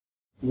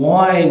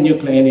Why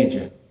nuclear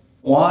energy?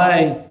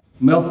 Why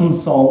molten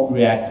salt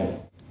reactor?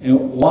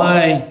 And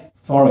why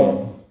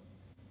thorium?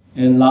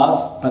 And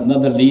last but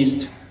not the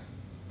least,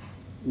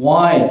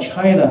 why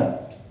China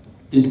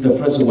is the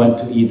first one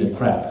to eat the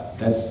crab?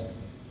 That's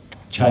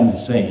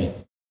Chinese saying.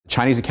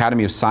 Chinese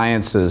Academy of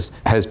Sciences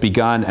has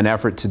begun an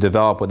effort to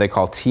develop what they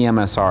call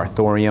TMSR,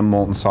 Thorium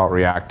Molten Salt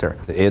Reactor.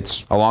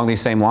 It's along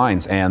these same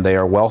lines, and they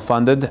are well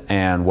funded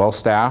and well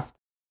staffed.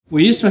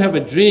 We used to have a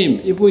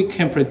dream, if we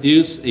can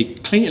produce a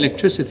clean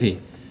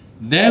electricity,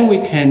 then we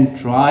can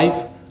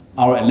drive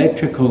our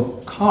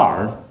electrical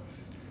car.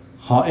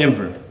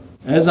 However,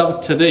 as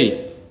of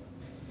today,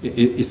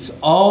 it's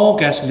all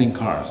gasoline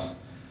cars.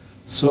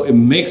 So it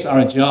makes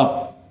our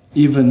job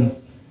even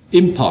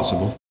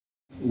impossible.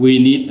 We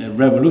need a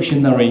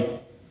revolutionary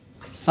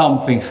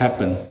something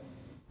happen.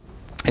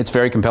 It's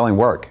very compelling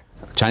work.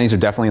 Chinese are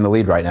definitely in the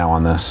lead right now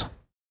on this.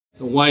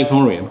 Why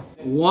thorium?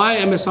 Why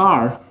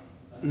MSR?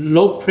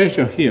 Low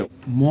pressure here,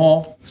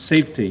 more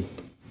safety.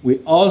 We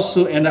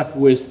also end up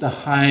with the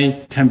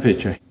high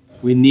temperature.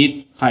 We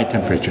need high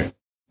temperature.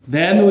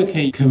 Then we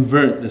can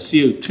convert the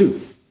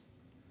CO2,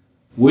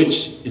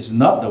 which is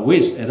not the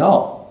waste at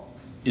all.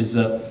 It's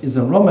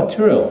a raw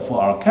material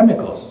for our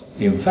chemicals,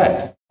 in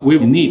fact. We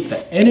need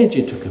the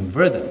energy to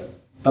convert them,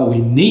 but we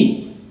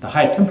need the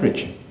high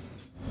temperature.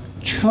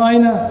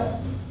 China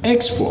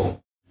export.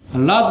 A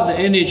lot of the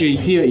energy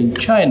here in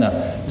China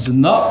is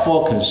not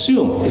for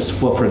consume, it's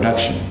for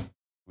production.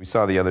 We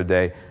saw the other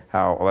day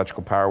how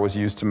electrical power was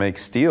used to make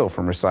steel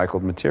from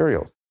recycled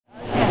materials.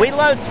 We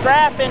load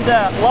scrap into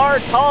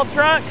large haul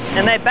trucks,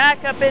 and they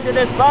back up into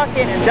this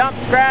bucket and dump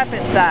scrap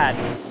inside.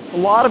 A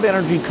lot of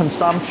energy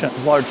consumption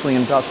is largely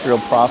industrial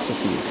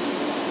processes.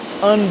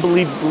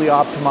 Unbelievably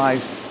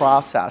optimized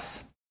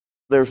process.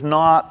 There's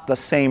not the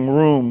same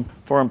room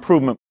for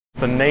improvement.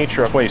 The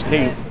nature of waste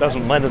heat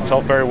doesn't lend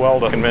itself very well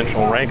to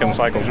conventional Rankine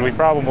cycles. We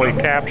probably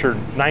captured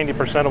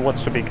 90% of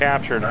what's to be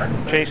captured.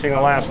 Chasing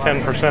the last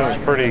 10%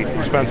 is pretty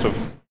expensive.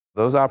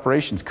 Those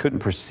operations couldn't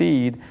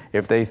proceed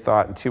if they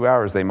thought in 2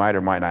 hours they might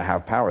or might not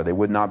have power. They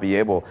would not be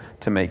able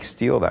to make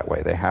steel that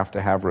way. They have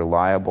to have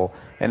reliable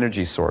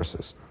energy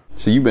sources.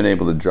 So you've been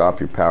able to drop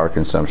your power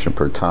consumption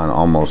per ton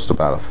almost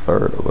about a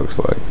third, it looks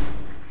like.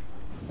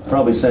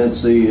 Probably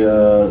since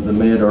the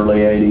mid-early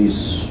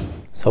 80s.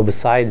 So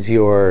besides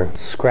your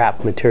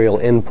scrap material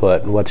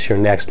input, what's your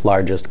next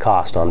largest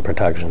cost on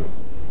production?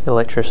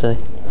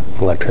 Electricity.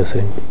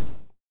 Electricity.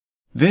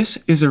 This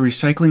is a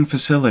recycling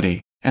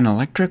facility. An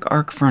electric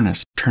arc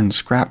furnace turns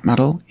scrap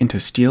metal into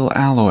steel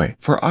alloy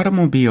for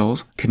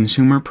automobiles,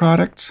 consumer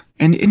products,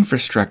 and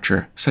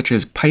infrastructure such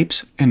as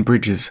pipes and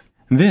bridges.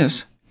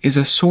 This is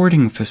a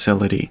sorting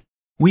facility.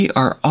 We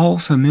are all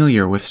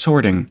familiar with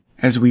sorting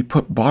as we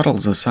put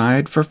bottles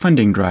aside for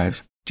funding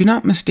drives. Do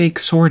not mistake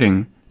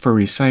sorting for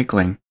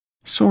recycling.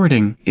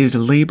 Sorting is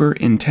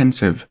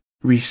labor-intensive.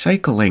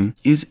 Recycling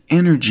is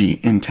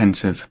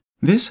energy-intensive.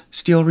 This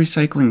steel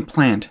recycling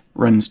plant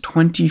runs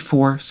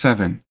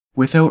 24/7.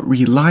 Without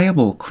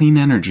reliable clean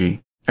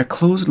energy, a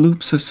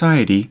closed-loop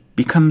society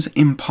becomes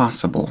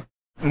impossible.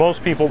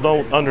 Most people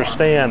don't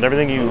understand.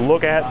 Everything you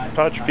look at,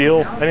 touch,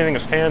 feel, anything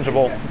that's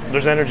tangible,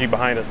 there's energy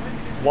behind it.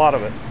 A lot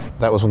of it.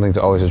 That was one thing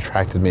that always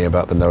attracted me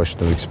about the notion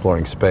of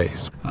exploring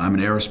space. I'm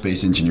an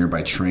aerospace engineer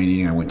by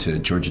training. I went to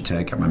Georgia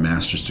Tech, got my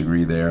master's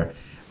degree there.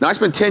 Now, I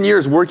spent 10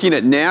 years working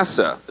at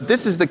NASA.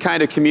 This is the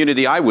kind of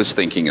community I was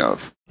thinking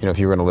of. You know, if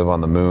you were going to live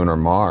on the moon or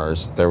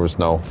Mars, there was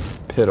no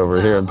pit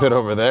over here and pit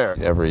over there.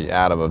 Every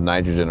atom of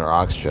nitrogen or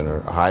oxygen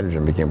or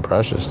hydrogen became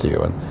precious to you.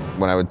 And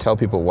when I would tell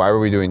people, why were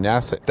we doing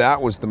NASA?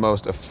 That was the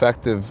most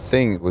effective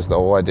thing, was the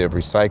whole idea of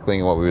recycling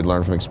and what we would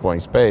learn from exploring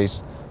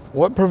space.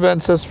 What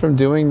prevents us from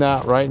doing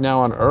that right now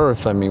on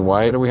Earth? I mean,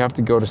 why do we have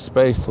to go to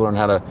space to learn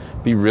how to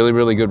be really,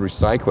 really good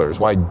recyclers?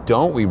 Why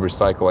don't we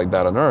recycle like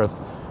that on Earth?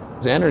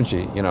 It's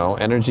energy, you know,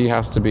 energy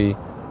has to be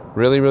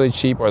really, really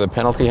cheap, or the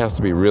penalty has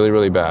to be really,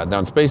 really bad. Now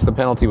in space, the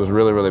penalty was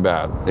really, really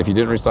bad. If you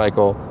didn't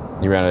recycle,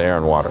 you ran out of air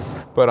and water.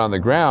 But on the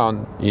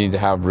ground, you need to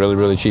have really,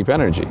 really cheap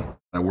energy.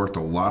 I worked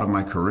a lot of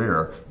my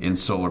career in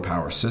solar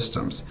power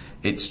systems.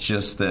 It's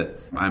just that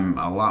I'm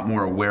a lot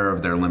more aware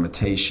of their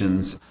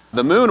limitations.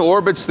 The moon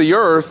orbits the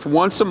Earth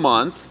once a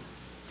month.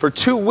 For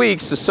 2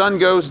 weeks, the sun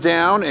goes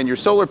down and your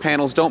solar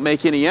panels don't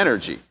make any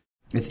energy.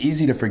 It's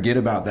easy to forget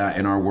about that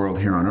in our world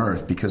here on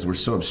Earth because we're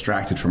so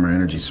abstracted from our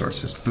energy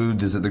sources.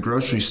 Food is at the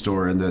grocery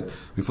store, and that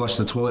we flush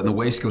the toilet and the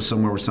waste goes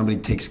somewhere where somebody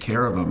takes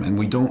care of them. And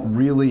we don't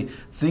really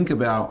think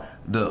about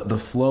the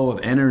flow of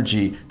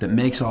energy that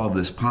makes all of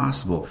this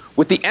possible.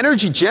 With the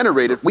energy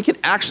generated, we can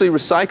actually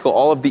recycle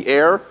all of the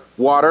air,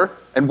 water,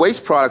 and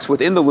waste products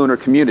within the lunar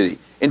community.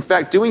 In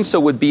fact, doing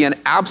so would be an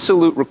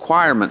absolute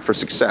requirement for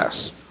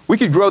success. We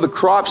could grow the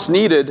crops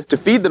needed to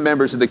feed the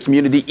members of the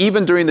community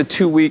even during the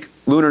 2-week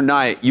lunar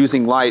night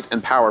using light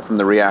and power from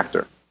the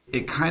reactor.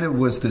 It kind of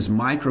was this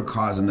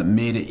microcosm that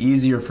made it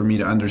easier for me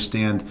to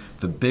understand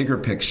the bigger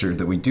picture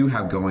that we do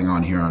have going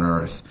on here on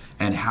Earth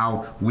and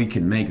how we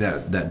can make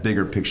that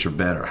bigger picture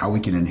better, how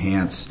we can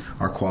enhance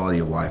our quality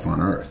of life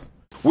on Earth.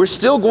 We're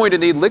still going to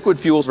need liquid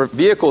fuels for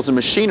vehicles and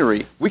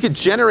machinery. We could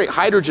generate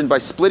hydrogen by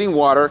splitting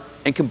water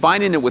and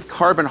combining it with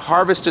carbon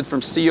harvested from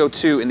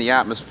CO2 in the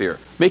atmosphere,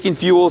 making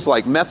fuels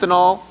like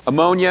methanol,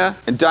 ammonia,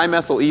 and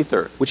dimethyl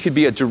ether, which could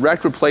be a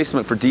direct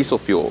replacement for diesel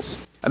fuels.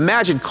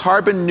 Imagine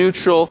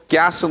carbon-neutral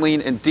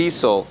gasoline and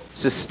diesel,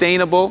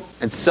 sustainable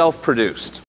and self-produced.